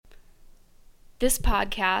This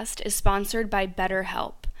podcast is sponsored by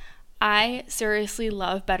BetterHelp. I seriously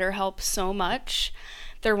love BetterHelp so much.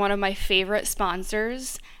 They're one of my favorite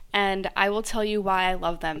sponsors, and I will tell you why I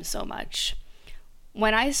love them so much.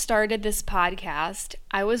 When I started this podcast,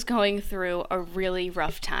 I was going through a really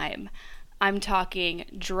rough time. I'm talking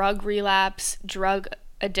drug relapse, drug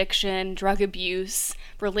addiction, drug abuse,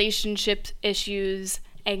 relationship issues,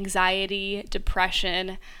 anxiety,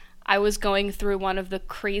 depression. I was going through one of the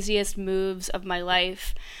craziest moves of my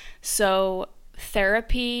life. So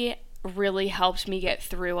therapy really helped me get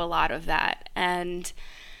through a lot of that. And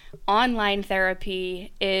online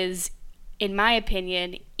therapy is, in my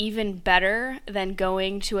opinion, even better than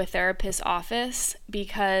going to a therapist's office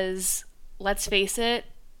because, let's face it,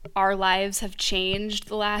 our lives have changed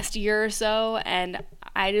the last year or so, and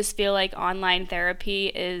I just feel like online therapy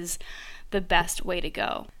is the best way to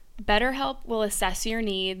go. BetterHelp will assess your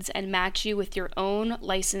needs and match you with your own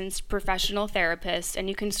licensed professional therapist, and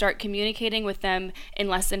you can start communicating with them in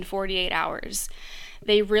less than 48 hours.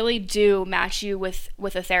 They really do match you with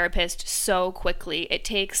a therapist so quickly. It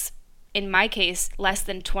takes, in my case, less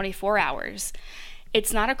than 24 hours.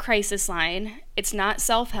 It's not a crisis line. It's not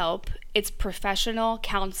self-help. It's professional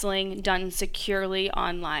counseling done securely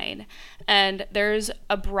online. And there's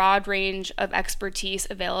a broad range of expertise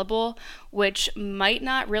available, which might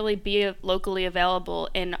not really be locally available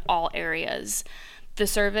in all areas. The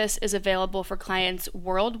service is available for clients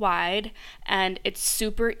worldwide, and it's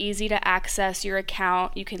super easy to access your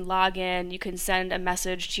account. You can log in, you can send a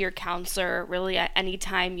message to your counselor really at any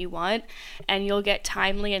time you want, and you'll get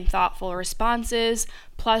timely and thoughtful responses.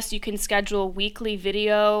 Plus, you can schedule weekly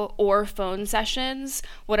video or phone sessions,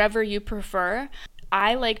 whatever you prefer.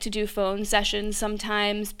 I like to do phone sessions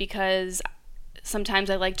sometimes because sometimes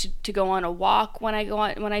I like to go on a walk when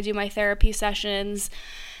I do my therapy sessions.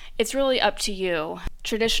 It's really up to you.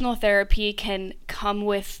 Traditional therapy can come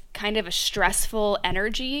with kind of a stressful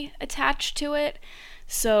energy attached to it.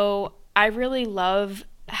 So I really love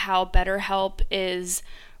how BetterHelp is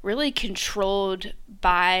really controlled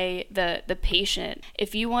by the patient.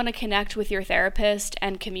 If you want to connect with your therapist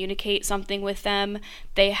and communicate something with them,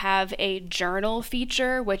 they have a journal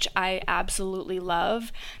feature, which I absolutely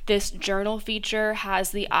love. This journal feature has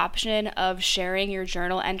the option of sharing your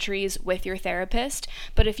journal entries with your therapist,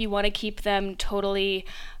 but if you want to keep them totally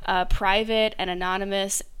private and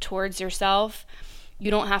anonymous towards yourself, you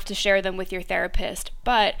don't have to share them with your therapist.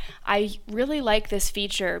 But I really like this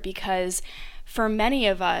feature because for many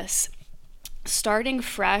of us, starting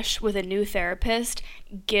fresh with a new therapist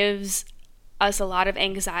gives us a lot of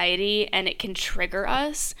anxiety and it can trigger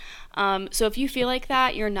us. So if you feel like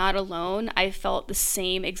that, you're not alone. I felt the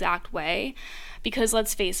same exact way. Because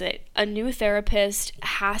let's face it, a new therapist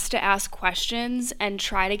has to ask questions and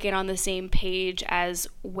try to get on the same page as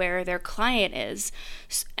where their client is.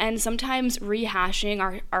 And sometimes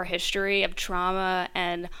rehashing our history of trauma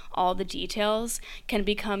and all the details can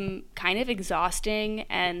become kind of exhausting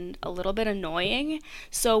and a little bit annoying.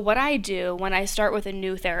 So what I do when I start with a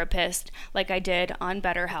new therapist, like I did on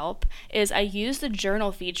BetterHelp, is I use the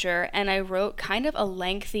journal feature and I wrote kind of a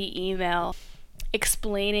lengthy email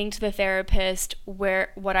explaining to the therapist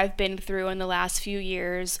what I've been through in the last few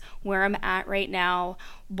years, where I'm at right now,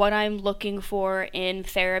 what I'm looking for in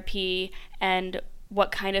therapy, and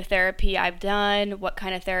what kind of therapy I've done, what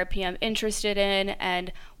kind of therapy I'm interested in,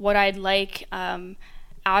 and what I'd like out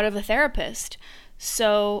of a therapist.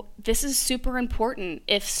 So this is super important.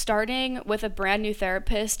 If starting with a brand new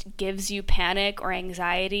therapist gives you panic or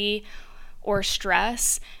anxiety or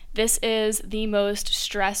stress, this is the most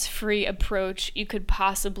stress-free approach you could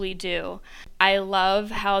possibly do. I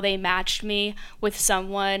love how they matched me with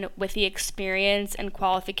someone with the experience and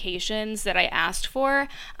qualifications that I asked for.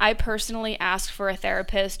 I personally asked for a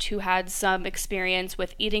therapist who had some experience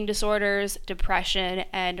with eating disorders, depression,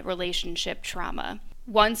 and relationship trauma.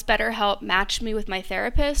 Once BetterHelp matched me with my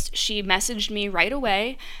therapist, she messaged me right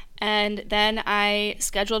away, and then I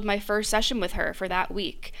scheduled my first session with her for that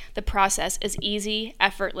week. The process is easy,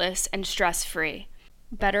 effortless, and stress-free.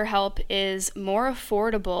 BetterHelp is more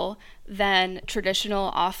affordable than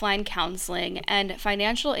traditional offline counseling, and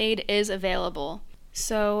financial aid is available.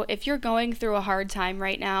 So if you're going through a hard time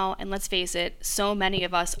right now, and let's face it, so many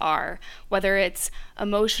of us are, whether it's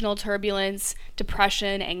emotional turbulence,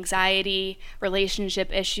 depression, anxiety, relationship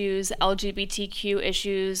issues, LGBTQ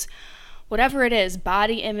issues, whatever it is,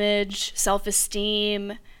 body image,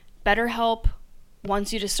 self-esteem, BetterHelp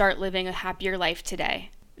wants you to start living a happier life today.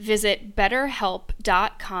 Visit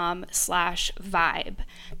betterhelp.com/vibe.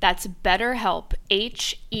 That's BetterHelp,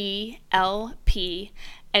 HELP,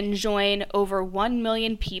 and join over 1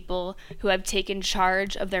 million people who have taken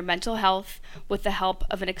charge of their mental health with the help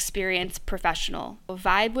of an experienced professional.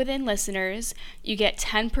 Vibe Within listeners, you get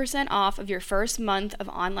 10% off of your first month of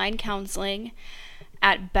online counseling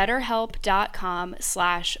at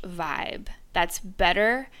betterhelp.com/vibe. That's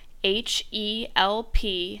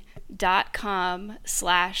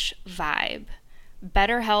betterhelp.com/vibe.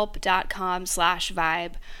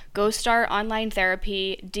 betterhelp.com/vibe. Go start online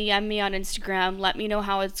therapy, DM me on Instagram, let me know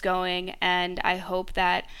how it's going, and I hope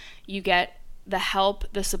that you get the help,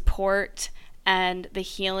 the support, and the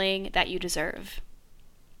healing that you deserve.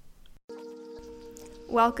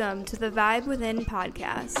 Welcome to the Vibe Within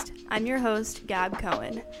podcast. I'm your host, Gab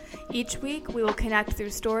Cohen. Each week, we will connect through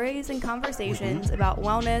stories and conversations about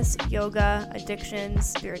wellness, yoga, addictions,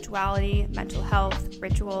 spirituality, mental health,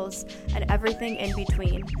 rituals, and everything in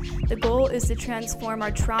between. The goal is to transform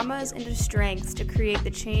our traumas into strengths to create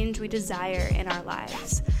the change we desire in our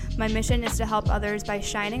lives. My mission is to help others by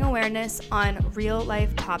shining awareness on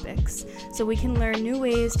real-life topics so we can learn new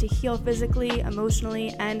ways to heal physically,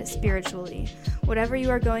 emotionally, and spiritually. Whatever you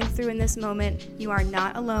are going through in this moment, you are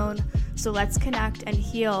not alone, so let's connect and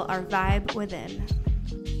heal our vibe within.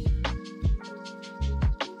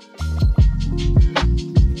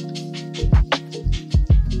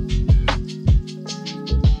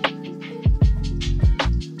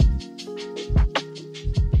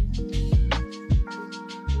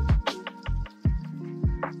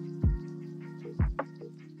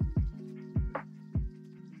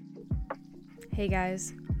 Hey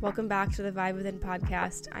guys, welcome back to the Vibe Within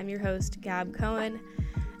podcast. I'm your host, Gab Cohen,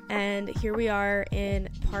 and here we are in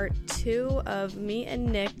part 2 of me and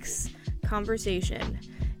Nick's conversation.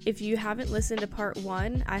 If you haven't listened to part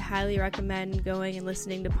 1, I highly recommend going and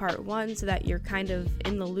listening to part 1 so that you're kind of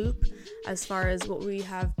in the loop as far as what we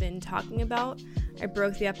have been talking about. I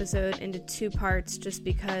broke the episode into 2 parts just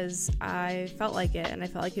because I felt like it, and I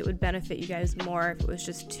felt like it would benefit you guys more if it was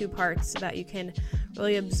just 2 parts so that you can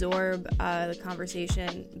really absorb the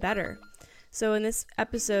conversation better. So in this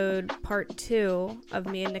episode, part 2 of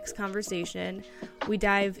me and Nick's conversation, we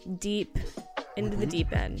dive deep into the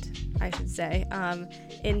deep end, I should say,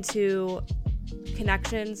 into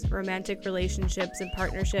connections, romantic relationships and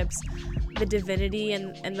partnerships, the divinity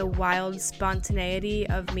and the wild spontaneity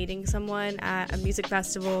of meeting someone at a music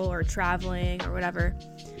festival or traveling or whatever,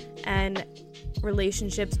 and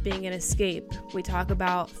relationships being an escape. We talk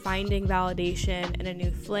about finding validation in a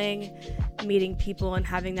new fling, meeting people and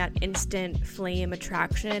having that instant flame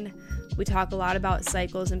attraction. We talk a lot about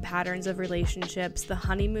cycles and patterns of relationships, the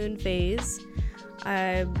honeymoon phase,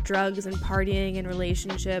 drugs and partying and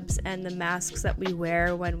relationships, and the masks that we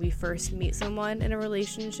wear when we first meet someone in a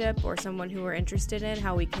relationship or someone who we're interested in,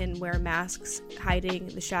 how we can wear masks hiding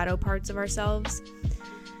the shadow parts of ourselves.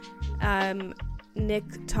 Nick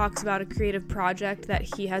talks about a creative project that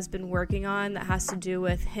he has been working on that has to do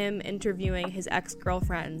with him interviewing his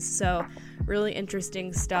ex-girlfriends. So really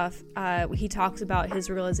interesting stuff. He talks about his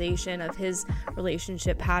realization of his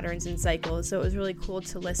relationship patterns and cycles. So it was really cool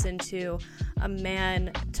to listen to a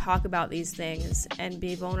man talk about these things and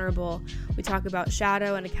be vulnerable. We talk about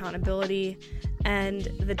shadow and accountability and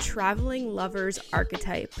the traveling lover's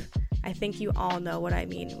archetype. I think you all know what I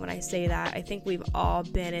mean when I say that. I think we've all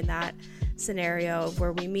been in that scenario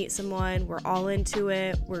where we meet someone, we're all into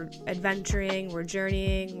it, we're adventuring, we're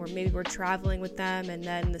journeying, or maybe we're traveling with them, and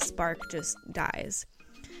then the spark just dies.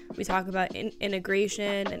 We talk about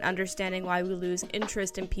integration and understanding why we lose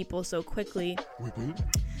interest in people so quickly.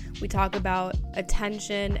 We talk about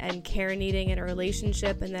attention and care needing in a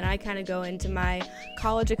relationship, and then I kind of go into my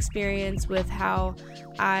college experience with how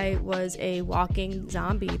I was a walking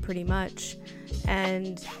zombie pretty much.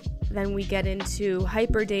 And then we get into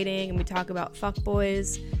hyper dating and we talk about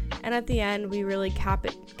fuckboys. And at the end, we really cap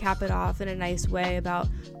it off in a nice way about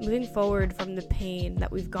moving forward from the pain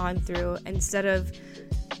that we've gone through instead of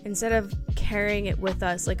carrying it with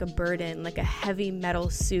us like a burden, like a heavy metal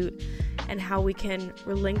suit, and how we can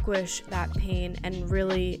relinquish that pain and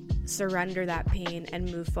really surrender that pain and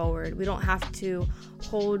move forward. We don't have to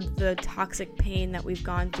hold the toxic pain that we've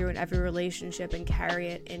gone through in every relationship and carry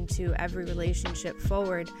it into every relationship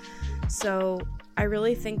forward. So I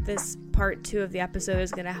really think this part 2 of the episode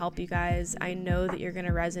is going to help you guys. I know that you're going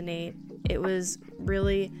to resonate. It was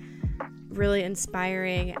really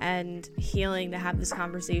inspiring and healing to have this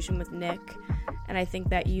conversation with Nick, and I think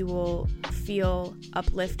that you will feel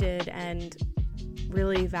uplifted and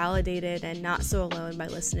really validated and not so alone by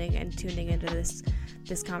listening and tuning into this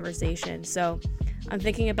conversation. So I'm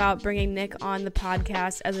thinking about bringing Nick on the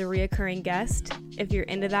podcast as a reoccurring guest. If you're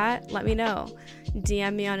into that, let me know.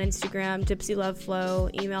 DM me on Instagram, Gypsy Love Flow,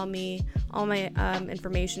 email me All my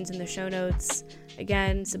information's in the show notes.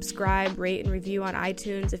 Again, subscribe, rate, and review on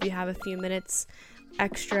iTunes if you have a few minutes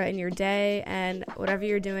extra in your day. And whatever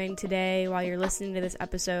you're doing today while you're listening to this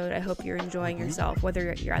episode, I hope you're enjoying yourself.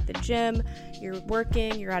 Whether you're at the gym, you're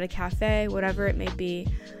working, you're at a cafe, whatever it may be,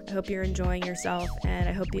 I hope you're enjoying yourself, and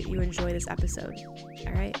I hope that you enjoy this episode.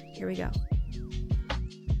 All right, here we go.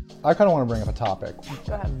 I kind of want to bring up a topic.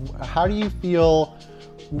 Go ahead. How do you feel,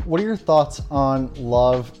 what are your thoughts on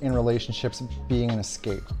love in relationships being an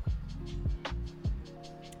escape?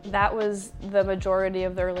 That was the majority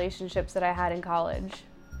of the relationships that I had in college.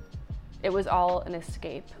 It was all an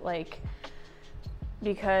escape,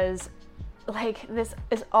 because this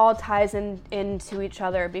all ties into each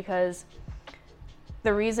other, because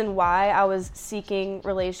the reason why I was seeking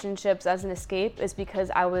relationships as an escape is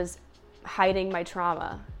because I was hiding my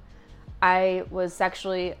trauma. I was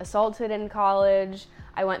sexually assaulted in college.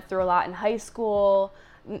 I went through a lot in high school.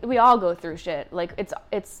 We all go through shit.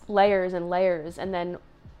 It's layers and layers. And then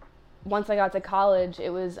once I got to college,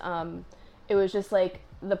 it was just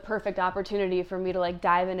the perfect opportunity for me to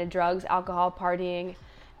dive into drugs, alcohol, partying,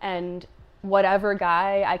 and whatever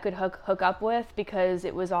guy I could hook up with, because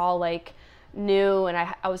it was all new and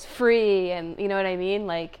I was free, and you know what I mean?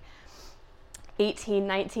 18,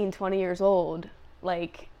 19, 20 years old.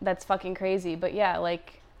 That's fucking crazy. But yeah,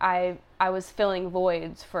 I was filling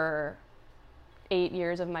voids for 8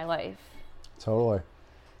 years of my life. Totally.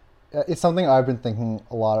 It's something I've been thinking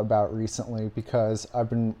a lot about recently, because I've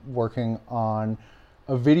been working on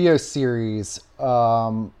a video series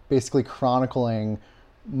basically chronicling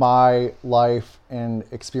my life and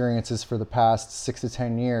experiences for the past 6 to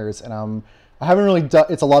 10 years. And I haven't really done,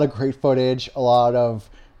 it's a lot of great footage, a lot of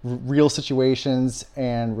real situations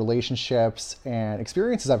and relationships and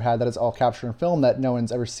experiences I've had that is all captured in film that no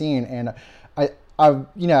one's ever seen. And I've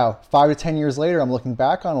 5 to 10 years later, I'm looking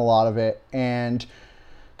back on a lot of it and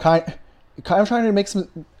kind of trying to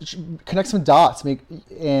connect some dots,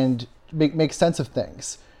 make sense of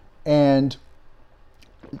things. And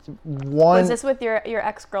was this with your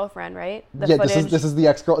ex-girlfriend, right? Yeah, footage? This is the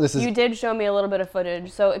ex-girl. You did show me a little bit of footage,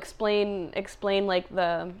 so explain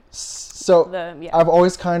the. I've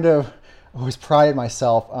always prided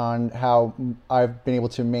myself on how I've been able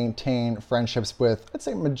to maintain friendships with, I'd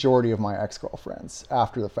say, majority of my ex-girlfriends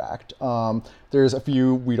after the fact. There's a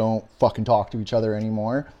few we don't fucking talk to each other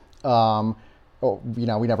anymore. We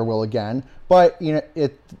never will again. But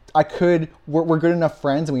we're good enough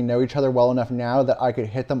friends, and we know each other well enough now that I could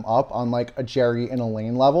hit them up on a Jerry and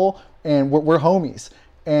Elaine level, and we're homies.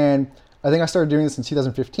 And I think I started doing this in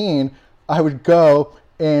 2015. I would go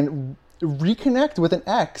and reconnect with an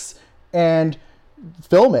ex and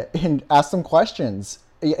film it and ask them questions.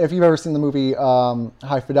 If you've ever seen the movie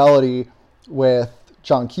High Fidelity with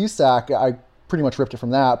John Cusack, I pretty much ripped it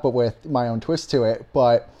from that, but with my own twist to it.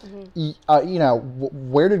 But,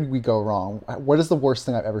 where did we go wrong? What is the worst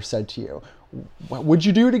thing I've ever said to you? Would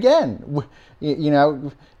you do it again?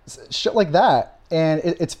 Shit like that. And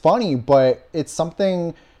it's funny, but it's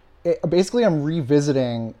something, basically I'm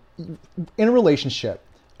revisiting in a relationship.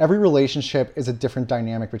 Every relationship is a different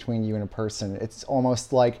dynamic between you and a person. It's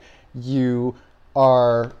almost like you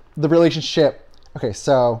are the relationship. Okay,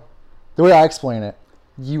 so the way I explain it,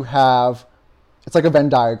 it's like a Venn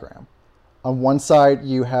diagram. On one side,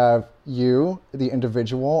 you have you, the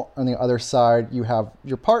individual. On the other side, you have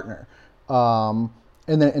your partner. And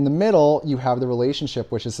then in the middle, you have the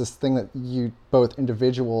relationship, which is this thing that you both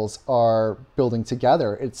individuals are building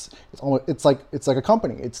together. It's like a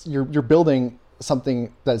company. You're building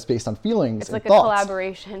something that's based on feelings and thoughts. It's like a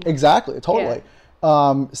collaboration. Exactly, totally.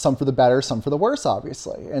 Yeah. Some for the better, some for the worse,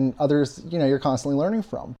 obviously. And others, you're constantly learning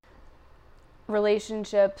from.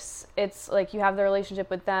 Relationships, it's you have the relationship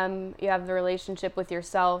with them, you have the relationship with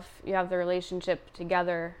yourself, you have the relationship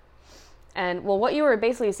together. And what you were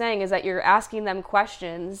basically saying is that you're asking them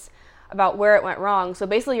questions about where it went wrong. So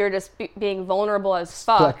basically you're just being vulnerable as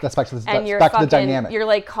fuck. That's back to the dynamic.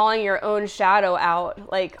 You're calling your own shadow out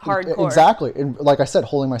hardcore. Exactly. And like I said,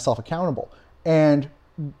 holding myself accountable. And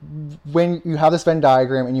when you have this Venn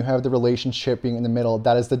diagram and you have the relationship being in the middle,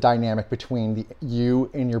 that is the dynamic between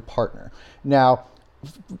you and your partner. Now,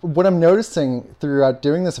 what I'm noticing throughout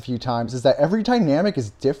doing this a few times is that every dynamic is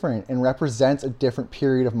different and represents a different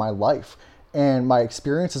period of my life and my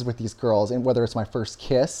experiences with these girls, and whether it's my first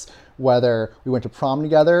kiss, whether we went to prom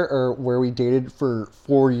together, or where we dated for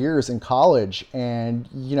 4 years in college and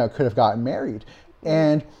could have gotten married.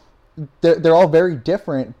 And they're all very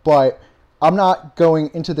different, but I'm not going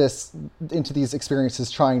into these experiences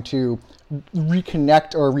trying to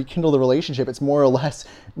reconnect or rekindle the relationship. It's more or less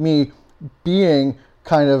me being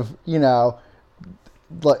kind of,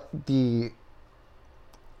 like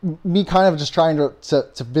me kind of just trying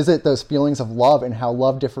to visit those feelings of love and how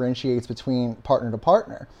love differentiates between partner to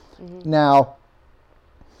partner. Mm-hmm.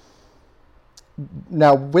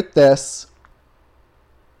 Now with this,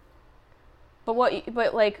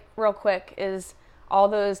 but like real quick, is all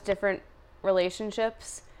those different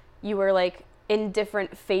relationships, you were like in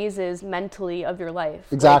different phases mentally of your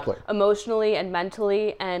life. Exactly. Like, emotionally and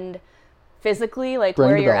mentally and physically, like Brain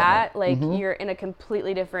where you're development. at, like Mm-hmm. you're in a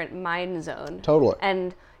completely different mind zone. Totally.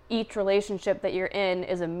 And each relationship that you're in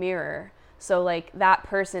is a mirror. So like that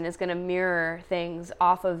person is going to mirror things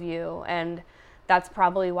off of you. And that's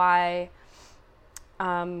probably why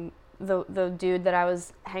the dude that I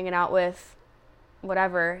was hanging out with,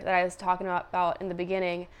 whatever, that I was talking about in the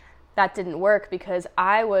beginning, that didn't work because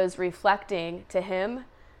I was reflecting to him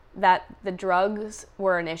that the drugs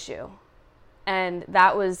were an issue. And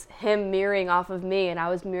that was him mirroring off of me, and I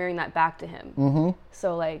was mirroring that back to him. Mm-hmm.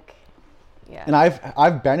 So, like, yeah. And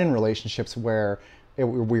I've been in relationships where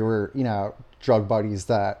we were, drug buddies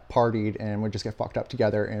that partied and would just get fucked up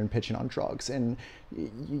together and pitching on drugs. And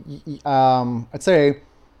I'd say,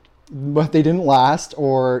 but they didn't last,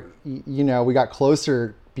 or we got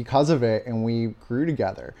closer because of it, and we grew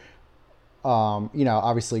together.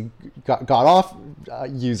 Obviously got off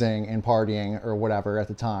using and partying or whatever at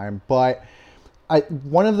the time, but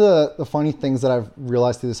one of the funny things that I've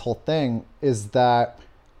realized through this whole thing is that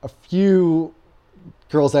a few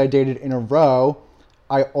girls that I dated in a row,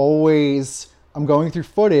 I'm going through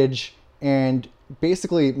footage, and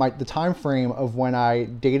basically the time frame of when I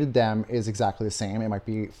dated them is exactly the same. It might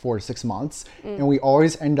be 4 to 6 months. And we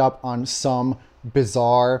always end up on some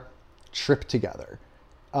bizarre trip together.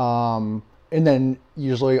 And then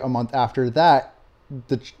usually a month after that,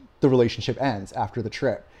 the relationship ends after the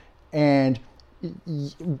trip. And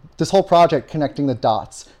this whole project, connecting the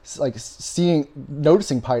dots, like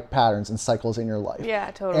noticing patterns and cycles in your life.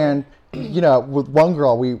 Yeah, totally. And, with one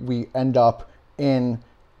girl, we end up in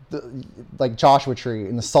like Joshua Tree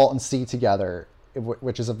in the Salton Sea together,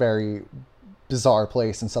 which is a very bizarre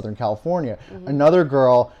place in Southern California. Mm-hmm. Another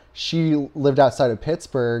girl, she lived outside of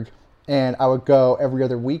Pittsburgh, and I would go every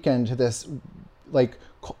other weekend to this like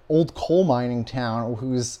old coal mining town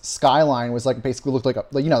whose skyline was like basically looked like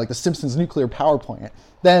like the Simpsons nuclear power plant.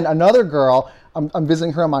 Then another girl, I'm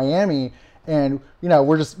visiting her in Miami, and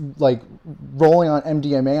we're just like rolling on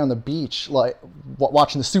MDMA on the beach, like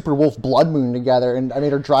watching the Super Wolf Blood Moon together, and I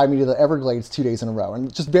made her drive me to the Everglades 2 days in a row,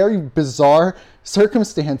 and just very bizarre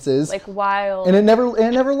circumstances, like wild, and it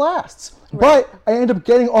never lasts. Right. But I end up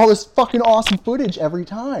getting all this fucking awesome footage every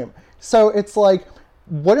time. So it's like,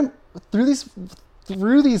 through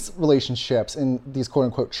these relationships and these quote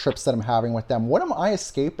unquote trips that I'm having with them, what am I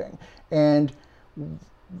escaping? And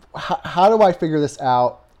how do I figure this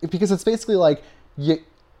out? Because it's basically like you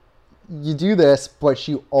do this, but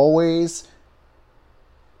you always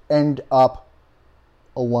end up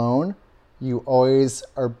alone. You're always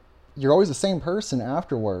the same person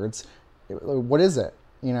afterwards. What is it?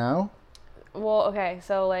 Well, okay,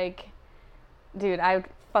 so like, dude, I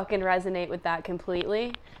fucking resonate with that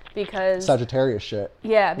completely, because Sagittarius shit.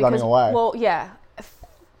 Yeah, because running away. Well, yeah,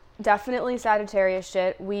 definitely Sagittarius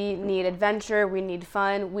shit. We need adventure. We need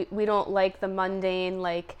fun. We don't like the mundane.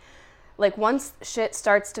 Like once shit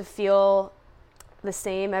starts to feel the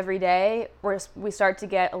same every day, we start to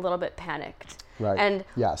get a little bit panicked. Right. And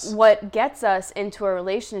yes. What gets us into a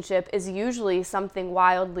relationship is usually something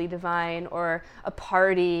wildly divine, or a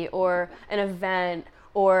party, or an event,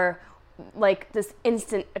 or like this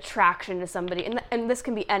instant attraction to somebody. And this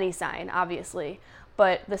can be any sign, obviously.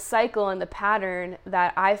 But the cycle and the pattern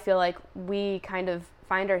that I feel like we kind of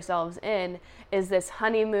find ourselves in is this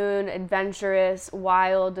honeymoon, adventurous,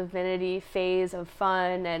 wild divinity phase of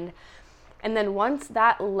fun. And then once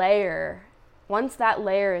that layer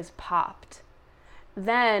is popped,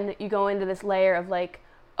 then you go into this layer of like,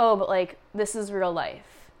 oh, but like this is real life.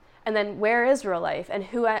 And then where is real life, and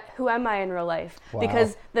who am I in real life? Wow.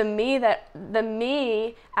 Because the me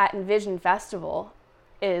at Envision Festival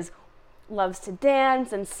loves to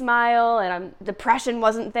dance and smile, and depression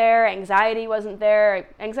wasn't there, anxiety wasn't there.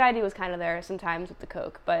 Anxiety was kind of there sometimes with the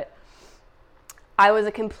coke, but I was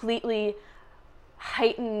a completely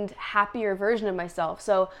heightened, happier version of myself.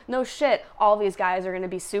 So no shit, all these guys are going to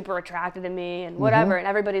be super attracted to me and whatever, and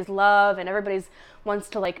everybody's love, and everybody's wants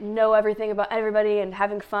to like know everything about everybody and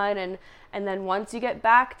having fun, and then once you get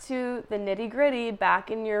back to the nitty gritty,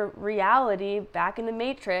 back in your reality, back in the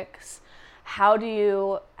matrix, how do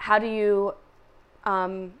you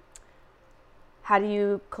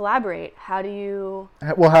collaborate? How do you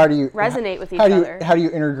resonate with each other? How do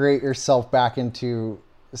you integrate yourself back into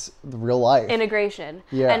real life. Integration.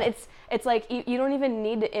 Yeah. And it's like you don't even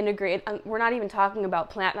need to integrate. We're not even talking about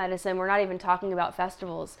plant medicine. We're not even talking about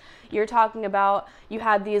festivals. You're talking about, you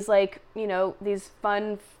had these like, you know, these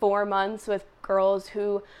fun 4 months with girls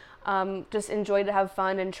who just enjoy to have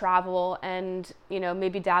fun and travel and, you know,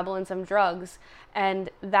 maybe dabble in some drugs. And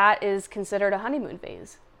that is considered a honeymoon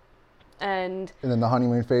phase. And then the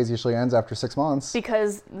honeymoon phase usually ends after 6 months.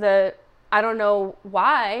 Because I don't know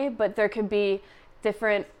why, but there could be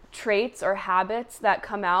different traits or habits that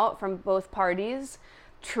come out from both parties.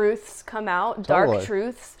 Truths come out, Totally. dark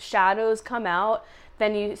truths, shadows come out.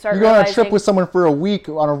 Then you start You go on realizing, a trip with someone for a week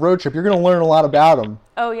on a road trip, you're going to learn a lot about them.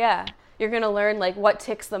 oh yeah, you're going to learn like what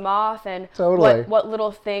ticks them off and Totally. what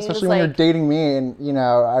little things. Especially when like, you're dating me and, you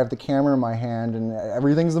know, I have the camera in my hand and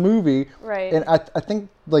everything's the movie. Right. And I think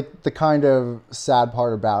like the kind of sad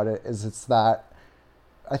part about it is it's that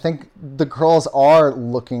I think the girls are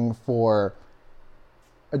looking for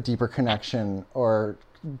a deeper connection or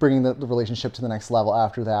bringing the relationship to the next level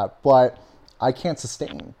after that. But I can't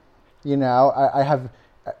sustain, you know,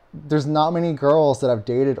 there's not many girls that I've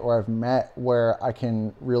dated or I've met where I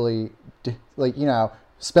can really like, you know,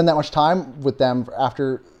 spend that much time with them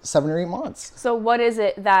after 7 or 8 months. So what is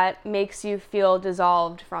it that makes you feel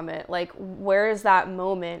dissolved from it? Like, where is that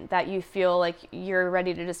moment that you feel like you're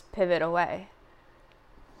ready to just pivot away?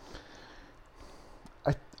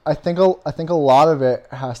 I think a lot of it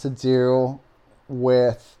has to do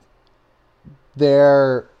with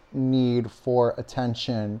their need for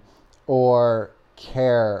attention or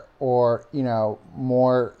care or, you know,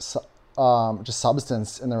 more just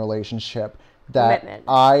substance in the relationship that Commitment.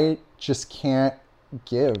 I just can't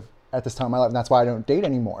give at this time in my life. And that's why I don't date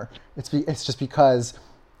anymore. It's just because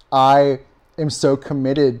I am so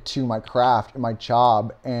committed to my craft and my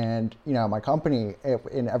job and, you know, my company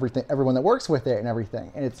and everything, everyone that works with it and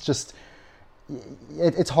everything. And it's just,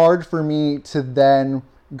 it's hard for me to then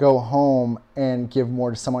go home and give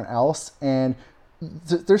more to someone else. And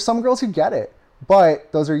there's some girls who get it,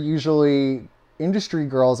 but those are usually industry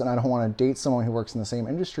girls, and I don't want to date someone who works in the same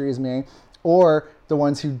industry as me. Or the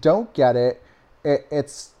ones who don't get it,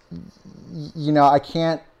 it's, you know, I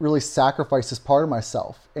can't really sacrifice this part of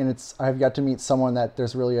myself. And I have yet to meet someone that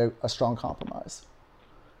there's really a strong compromise.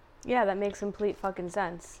 Yeah, that makes complete fucking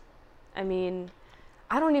sense. I mean,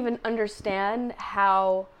 I don't even understand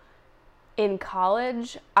how in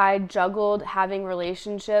college I juggled having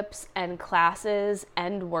relationships and classes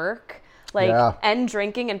and work. Like, Yeah. and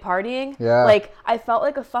drinking and partying. Yeah. Like, I felt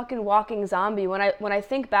like a fucking walking zombie. When I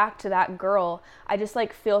think back to that girl, I just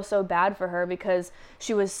like feel so bad for her because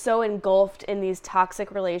she was so engulfed in these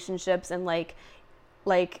toxic relationships and like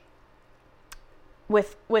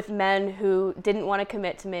with men who didn't want to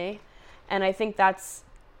commit to me. And I think that's,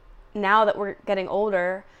 now that we're getting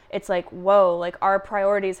older, it's like, whoa, like our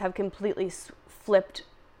priorities have completely flipped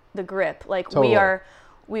the grip. Like Totally.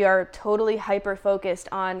 we are totally hyper focused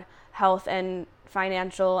on health and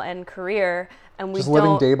financial and career, and we Just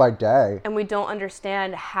living day by day. and we don't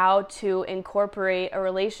understand how to incorporate a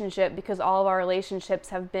relationship because all of our relationships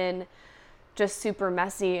have been just super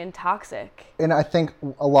messy and toxic. And I think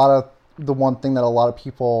the one thing that a lot of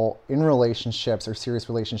people in relationships or serious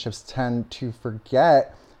relationships tend to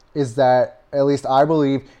forget is that, at least I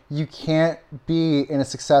believe, you can't be in a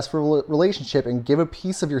successful relationship and give a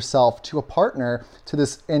piece of yourself to a partner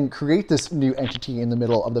and create this new entity in the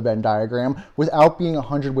middle of the Venn diagram without being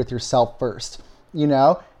 100 with yourself first, you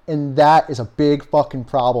know? And that is a big fucking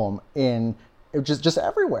problem in just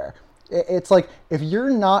everywhere. It's like, if you're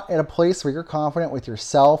not at a place where you're confident with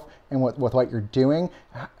yourself and with what you're doing,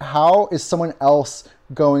 how is someone else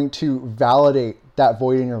going to validate that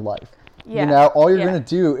void in your life? Yeah. You know, all you're Yeah. going to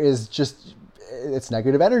do is just, it's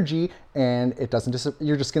negative energy, and it doesn't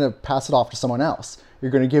you're just going to pass it off to someone else.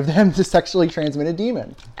 You're going to give them the sexually transmitted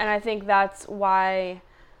demon. And I think that's why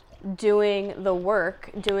doing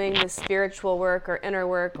the spiritual work or inner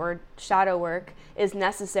work or shadow work is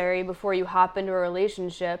necessary before you hop into a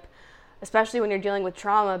relationship, especially when you're dealing with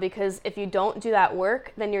trauma, because if you don't do that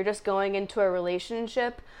work, then you're just going into a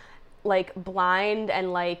relationship like blind,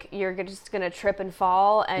 and like you're just gonna trip and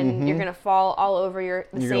fall, and you're gonna fall all over You're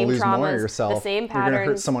same gonna lose more of traumas, yourself. the same You're going to hurt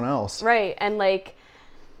patterns, someone else. right? And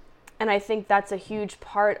I think that's a huge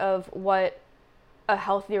part of what a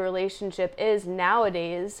healthy relationship is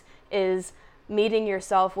nowadays, is meeting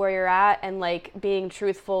yourself where you're at and like being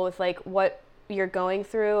truthful with like what you're going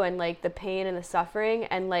through and like the pain and the suffering,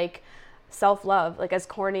 and like self-love, like as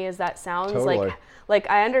corny as that sounds. Totally. Like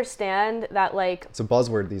I understand that like It's a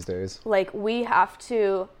buzzword these days. like we have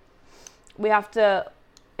to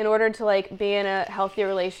in order to like be in a healthy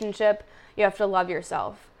relationship, you have to love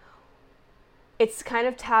yourself. it's kind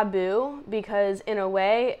of taboo because in a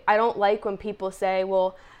way, I don't like when people say,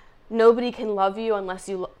 well, nobody can love you unless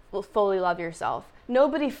you fully love yourself.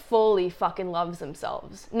 Nobody fully fucking loves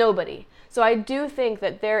themselves. Nobody. So I do think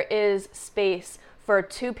that there is space for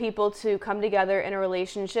two people to come together in a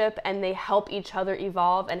relationship and they help each other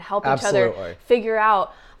evolve and help each other figure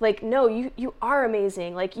out, like, no, you are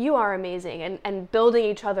amazing, like you are amazing, and building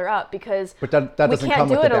each other up, because but that doesn't come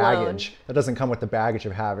with the baggage alone. That doesn't come with the baggage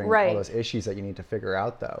of having all those issues that you need to figure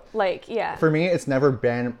out, though. Like, yeah, for me, it's never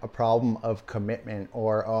been a problem of commitment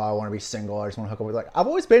or, oh, I want to be single, I just want to hook up with, like, I've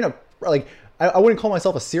always been I wouldn't call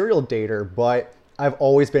myself a serial dater, but I've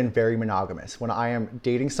always been very monogamous. When I am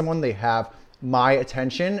dating someone, they have my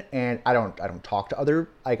attention, and I don't talk to other,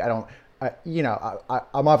 like, I'm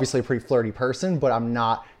obviously a pretty flirty person, but I'm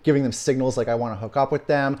not giving them signals like I want to hook up with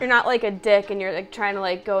them. You're not like a dick and you're like trying to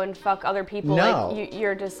like go and fuck other people. No. Like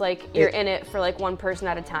you're just like, you're in it for like one person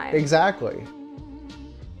at a time. Exactly.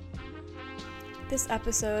 This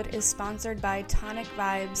episode is sponsored by Tonic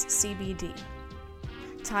Vibes CBD.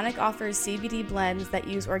 Tonic offers CBD blends that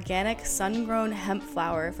use organic sun-grown hemp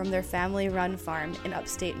flower from their family-run farm in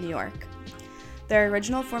upstate New York. Their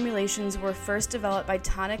original formulations were first developed by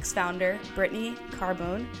Tonic's founder, Brittany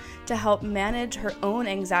Carbone, to help manage her own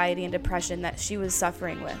anxiety and depression that she was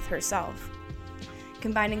suffering with herself.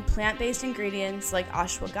 Combining plant-based ingredients like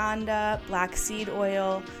ashwagandha, black seed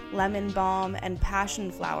oil, lemon balm, and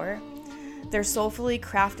passion flower, their soulfully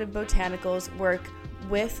crafted botanicals work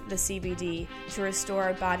with the CBD to restore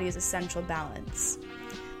our body's essential balance.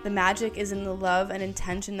 The magic is in the love and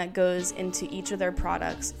intention that goes into each of their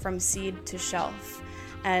products from seed to shelf.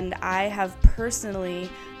 And I have personally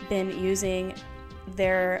been using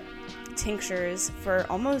their tinctures for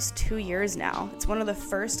almost 2 years now. It's one of the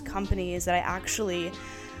first companies that I actually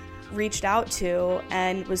reached out to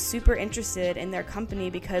and was super interested in their company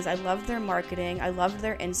because I loved their marketing, I loved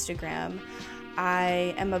their Instagram.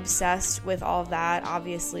 I am obsessed with all of that,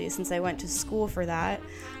 obviously, since I went to school for that.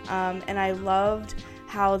 And I loved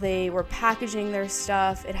how they were packaging their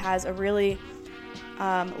stuff. It has a really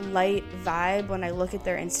light vibe when I look at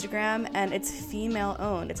their Instagram, and it's female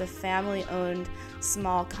owned. It's a family owned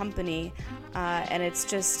small company, and it's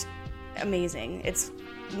just amazing. It's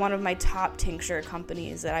one of my top tincture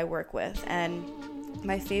companies that I work with, and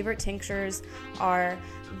my favorite tinctures are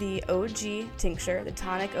the OG tincture, the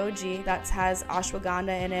Tonic OG, that has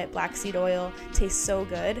ashwagandha in it, black seed oil, tastes so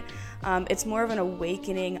good. It's more of an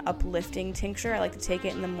awakening, uplifting tincture. I like to take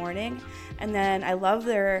it in the morning. And then I love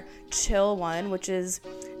their chill one, which is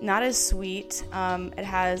not as sweet. It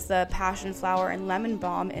has the passion flower and lemon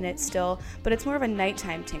balm in it still, but it's more of a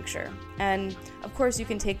nighttime tincture. And of course you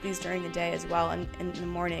can take these during the day as well and in the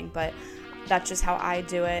morning, but that's just how I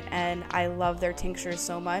do it, and I love their tinctures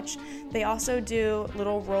so much. They also do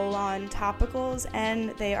little roll-on topicals, and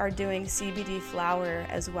they are doing CBD flower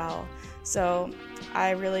as well. So I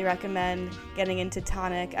really recommend getting into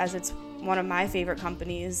Tonic, as it's one of my favorite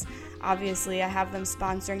companies. Obviously, I have them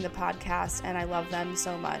sponsoring the podcast, and I love them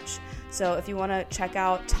so much. So if you want to check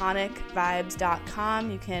out tonicvibes.com,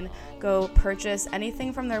 you can go purchase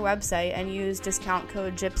anything from their website and use discount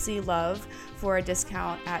code GYPSYLOVE for a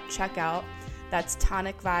discount at checkout. That's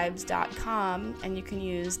tonicvibes.com, and you can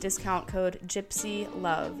use discount code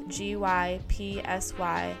GYPSYLOVE,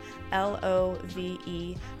 GYPSYLOVE,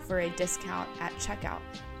 for a discount at checkout.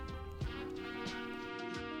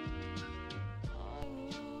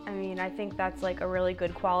 I mean, I think that's like a really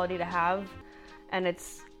good quality to have, and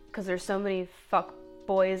it's because there's so many fuck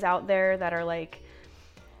boys out there that are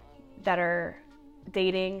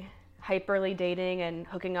dating, hyperly dating and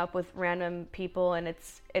hooking up with random people, and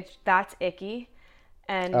that's icky.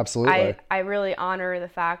 And absolutely, I really honor the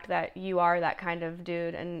fact that you are that kind of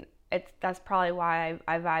dude, and that's probably why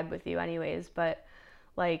I vibe with you anyways. But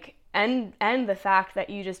like, and the fact that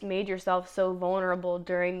you just made yourself so vulnerable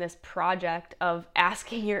during this project of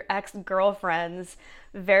asking your ex-girlfriends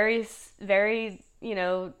very, very,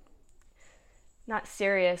 not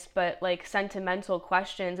serious, but like sentimental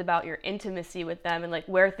questions about your intimacy with them and like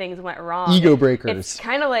where things went wrong. Ego breakers. It's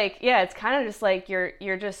kind of like, yeah, it's kind of just like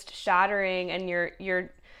you're just shattering, and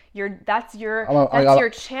that's your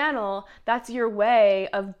channel. That's your way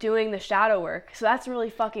of doing the shadow work. So that's really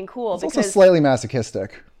fucking cool. It's also slightly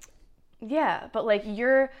masochistic. Yeah, but like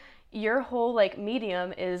your whole like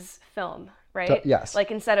medium is film, right? Yes.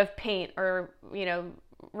 Like instead of paint or,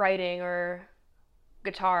 writing or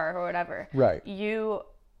guitar or whatever. Right.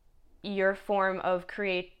 Your form of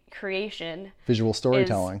creation. Visual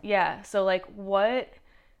storytelling. So like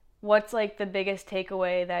what's like the biggest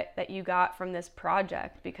takeaway that you got from this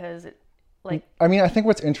project? Because I think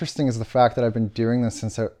what's interesting is the fact that I've been doing this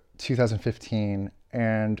since 2015,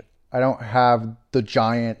 and I don't have the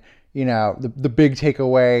giant, the big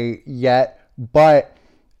takeaway yet, but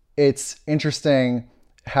it's interesting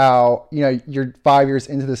how, you're 5 years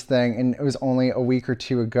into this thing, and it was only a week or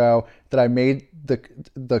two ago that I made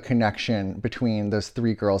the connection between those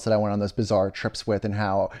three girls that I went on those bizarre trips with, and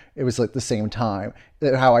how it was like the same time,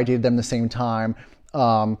 how I dated them the same time,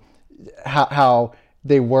 how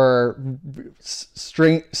they were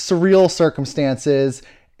surreal circumstances,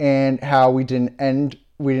 and how we didn't end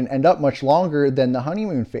up much longer than the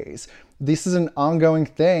honeymoon phase. This is an ongoing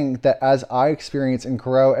thing that, as I experience and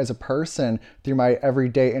grow as a person through my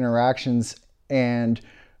everyday interactions and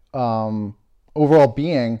overall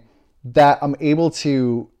being, that I'm able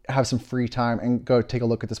to have some free time and go take a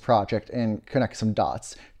look at this project and connect some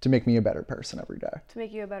dots to make me a better person every day. To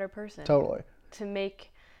make you a better person. Totally. To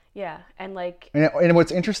make, yeah, and like... And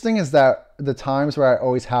what's interesting is that the times where I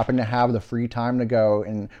always happen to have the free time to go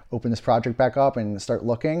and open this project back up and start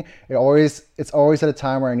looking, it's always at a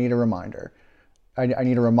time where I need a reminder. I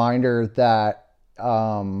need a reminder that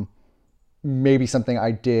maybe something I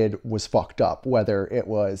did was fucked up, whether it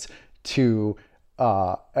was to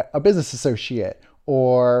a business associate,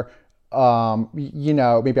 or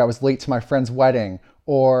maybe I was late to my friend's wedding,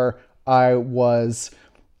 or I was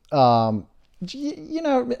an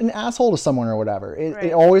asshole to someone or whatever.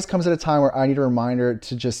 It always comes at a time where I need a reminder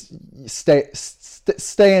to just stay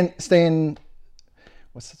in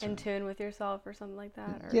what's the term? In tune with yourself or something like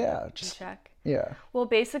that, or yeah, in check. Yeah. Well,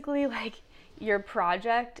 basically, like, your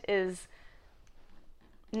project is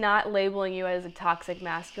not labeling you as a toxic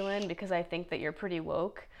masculine, because I think that you're pretty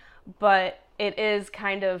woke, but it is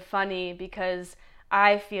kind of funny because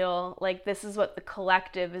I feel like this is what the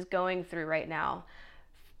collective is going through right now,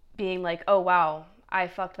 being like, oh wow, I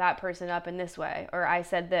fucked that person up in this way, or I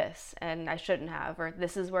said this and I shouldn't have, or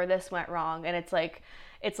this is where this went wrong. And it's like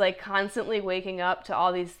constantly waking up to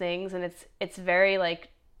all these things, and it's very like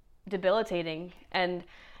debilitating, and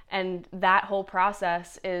that whole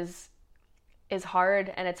process is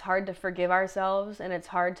hard, and it's hard to forgive ourselves, and it's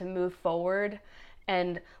hard to move forward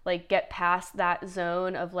and like get past that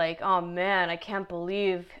zone of like, oh man, I can't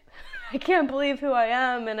believe who I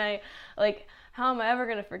am, and I like, how am I ever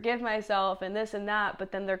going to forgive myself, and this and that.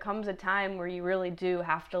 But then there comes a time where you really do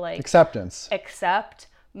have to like accept,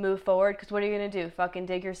 move forward, because what are you going to do? Fucking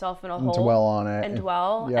dig yourself in a hole, dwell on it, and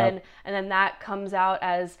dwell. Yep. And then that comes out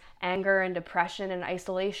as anger and depression and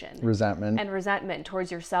isolation, resentment towards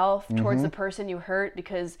yourself, towards the person you hurt,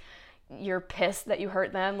 because you're pissed that you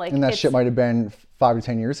hurt them. Like, and that shit might have been 5 to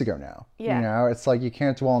 10 years ago now. Yeah. It's like you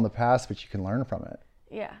can't dwell on the past, but you can learn from it.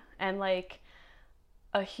 Yeah. And like,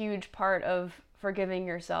 a huge part of forgiving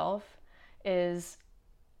yourself is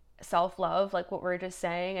self-love, like what we're just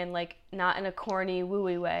saying, and like not in a corny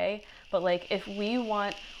wooey way, but like if we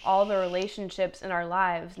want all the relationships in our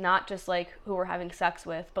lives, not just like who we're having sex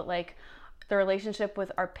with, but like the relationship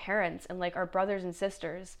with our parents and like our brothers and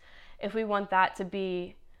sisters, if we want that to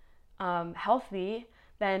be healthy,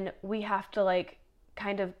 then we have to like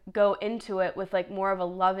kind of go into it with like more of a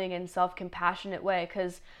loving and self-compassionate way,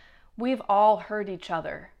 because we've all hurt each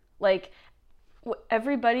other. Like,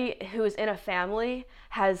 everybody who is in a family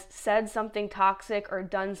has said something toxic or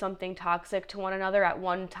done something toxic to one another at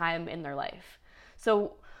one time in their life.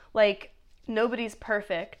 So like, nobody's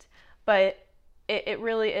perfect, but it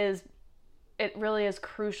really is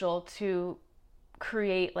crucial to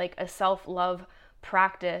create like a self-love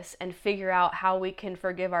practice and figure out how we can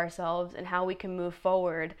forgive ourselves and how we can move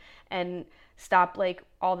forward and stop like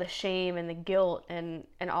all the shame and the guilt and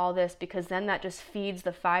all this, because then that just feeds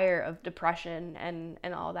the fire of depression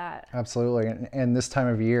and all that. Absolutely. And this time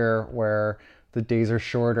of year where the days are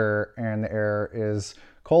shorter and the air is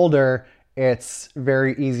colder, it's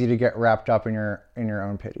very easy to get wrapped up in your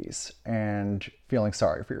own pities and feeling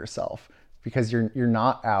sorry for yourself, because you're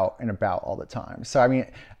not out and about all the time. So I mean,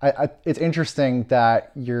 it's interesting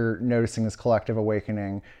that you're noticing this collective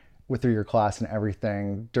awakening through your class and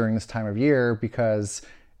everything during this time of year, because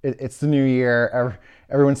it's the new year.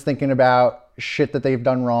 Everyone's thinking about shit that they've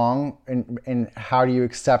done wrong, and how do you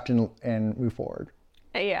accept and move forward.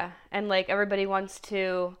 Yeah, and like everybody wants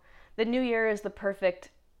to, the new year is the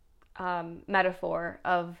perfect metaphor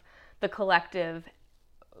of the collective.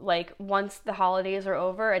 Like, once the holidays are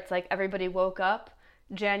over, it's like everybody woke up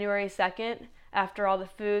January 2nd after all the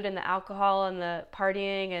food and the alcohol and the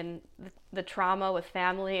partying and the trauma with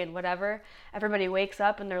family and whatever. Everybody wakes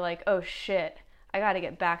up and they're like, oh shit, I got to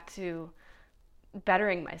get back to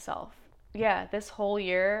bettering myself. Yeah, this whole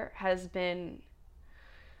year has been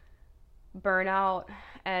burnout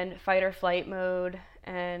and fight or flight mode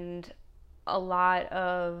and a lot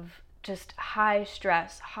of just high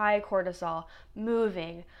stress, high cortisol,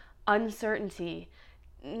 moving, uncertainty,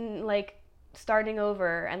 like starting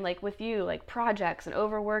over, and like with you, like projects and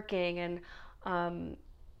overworking and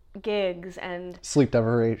gigs and sleep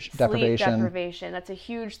deprivation. That's a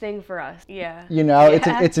huge thing for us. Yeah.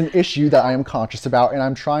 It's an issue that I am conscious about and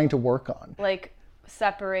I'm trying to work on. Like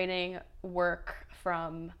separating work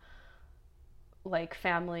from like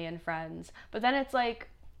family and friends. But then it's like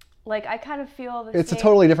I kind of feel the It's a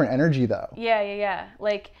totally different energy though. Yeah.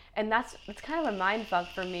 Like, and it's kind of a mind fuck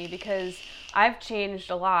for me because I've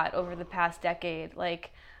changed a lot over the past decade.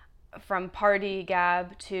 Like from party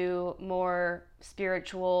gab to more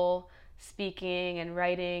spiritual speaking and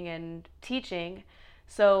writing and teaching.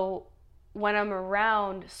 So when I'm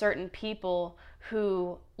around certain people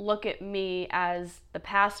who look at me as the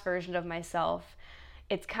past version of myself,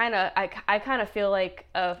 it's kind of, I kind of feel like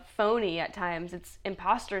a phony at times. It's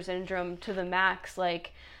imposter syndrome to the max,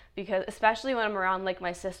 like, because especially when I'm around like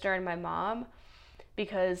my sister and my mom,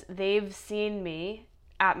 because they've seen me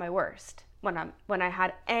at my worst. When I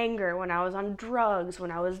had anger, when I was on drugs, when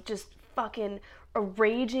I was just fucking a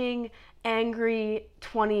raging, angry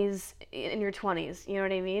 20s in your 20s, you know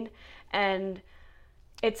what I mean? And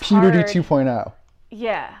it's puberty hard. 2.0.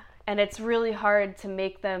 Yeah, and it's really hard to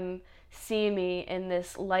make them see me in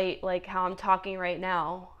this light, like how I'm talking right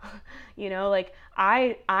now. You know, like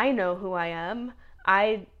I know who I am.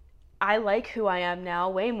 I like who I am now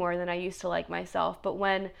way more than I used to like myself. But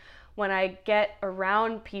when I get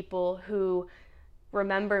around people who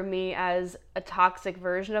remember me as a toxic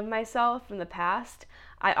version of myself from the past,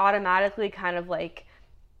 I automatically kind of like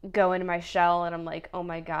go into my shell and I'm like, oh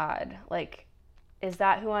my God, like, is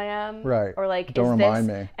that who I am? Right. Or like, don't remind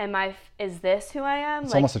me. Is this who I am?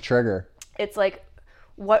 It's like, almost a trigger. It's like,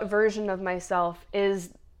 what version of myself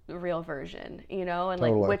is the real version, you know? And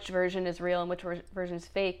totally. Like which version is real and which version is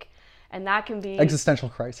fake. And that can be existential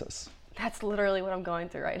crisis. That's literally what I'm going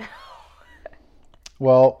through right now.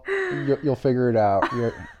 Well, you'll figure it out.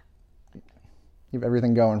 You have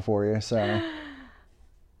everything going for you, so.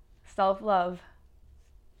 Self-love.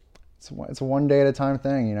 It's a one day at a time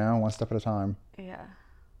thing, you know, one step at a time. Yeah.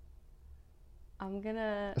 I'm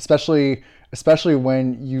gonna. Especially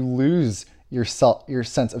when you lose your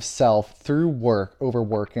sense of self through work,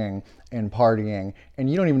 overworking, and partying, and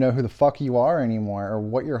you don't even know who the fuck you are anymore, or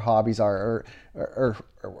what your hobbies are, or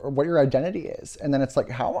what your identity is. And then it's like,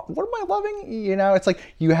 what am I loving? You know, it's like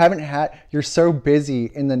you're so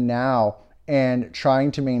busy in the now and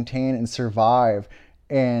trying to maintain and survive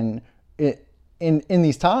and in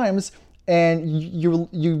these times, and you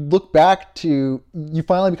look back to, you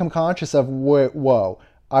finally become conscious of, whoa,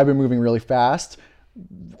 I've been moving really fast.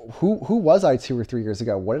 Who was I 2 or 3 years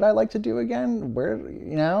ago? What did I like to do again? Where,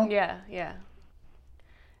 you know? Yeah.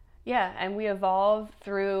 And we evolve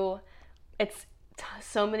through, it's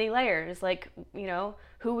so many layers. Like, you know,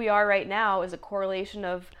 who we are right now is a correlation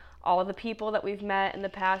of all the people that we've met in the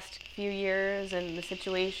past few years, and the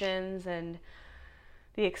situations and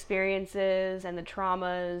the experiences and the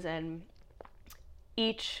traumas, and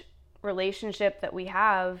each relationship that we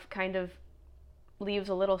have kind of leaves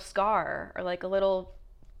a little scar or like a little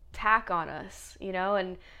tack on us, you know,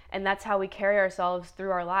 and that's how we carry ourselves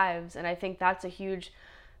through our lives. And I think that's a huge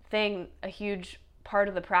thing, a huge part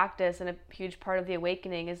of the practice and a huge part of the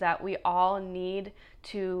awakening, is that we all need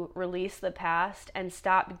to release the past and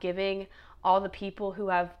stop giving all the people who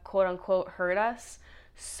have quote unquote hurt us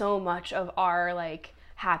so much of our like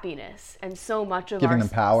happiness and so much of giving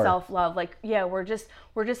our self-love. Like, yeah, we're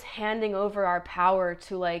just handing over our power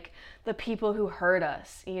to like the people who hurt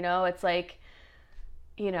us, you know. It's like,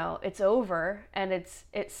 you know, it's over, and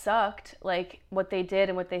it sucked, like what they did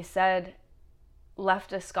and what they said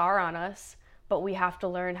left a scar on us, but we have to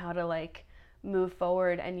learn how to like move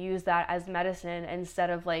forward and use that as medicine,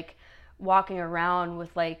 instead of like walking around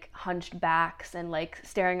with like hunched backs and like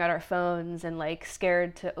staring at our phones and like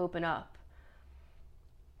scared to open up.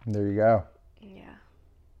 There you go.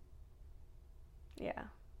 Yeah.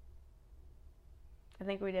 I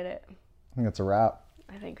think we did it. I think it's a wrap.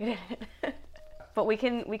 I think we did it. But we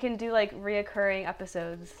can do like reoccurring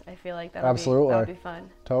episodes. I feel like that would be fun.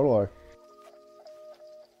 Totally.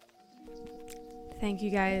 Thank you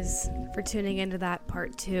guys for tuning into that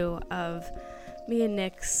part 2 of me and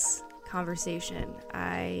Nick's conversation.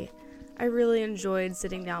 I really enjoyed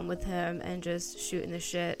sitting down with him and just shooting the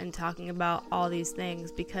shit and talking about all these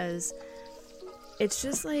things, because it's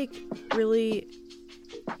just like really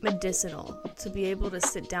medicinal to be able to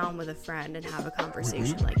sit down with a friend and have a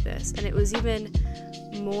conversation like this. And it was even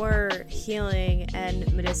more healing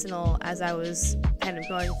and medicinal as I was kind of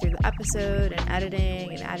going through the episode and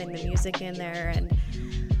editing and adding the music in there. And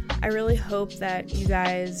I really hope that you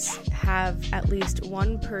guys have at least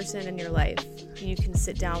one person in your life who you can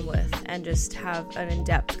sit down with and just have an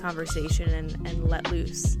in-depth conversation and let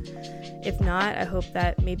loose. If not, I hope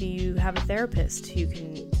that maybe you have a therapist who you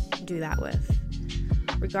can do that with.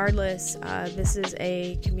 Regardless, this is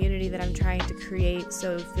a community that I'm trying to create,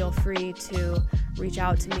 so feel free to reach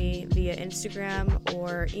out to me via Instagram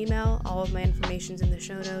or email. All of my information's in the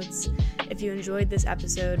show notes. If you enjoyed this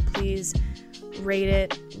episode, please rate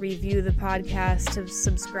it, review the podcast,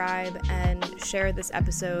 subscribe, and share this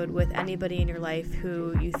episode with anybody in your life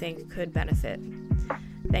who you think could benefit.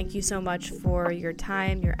 Thank you so much for your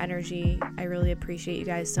time, your energy. I really appreciate you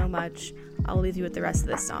guys so much. I'll leave you with the rest of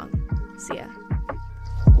this song. See ya.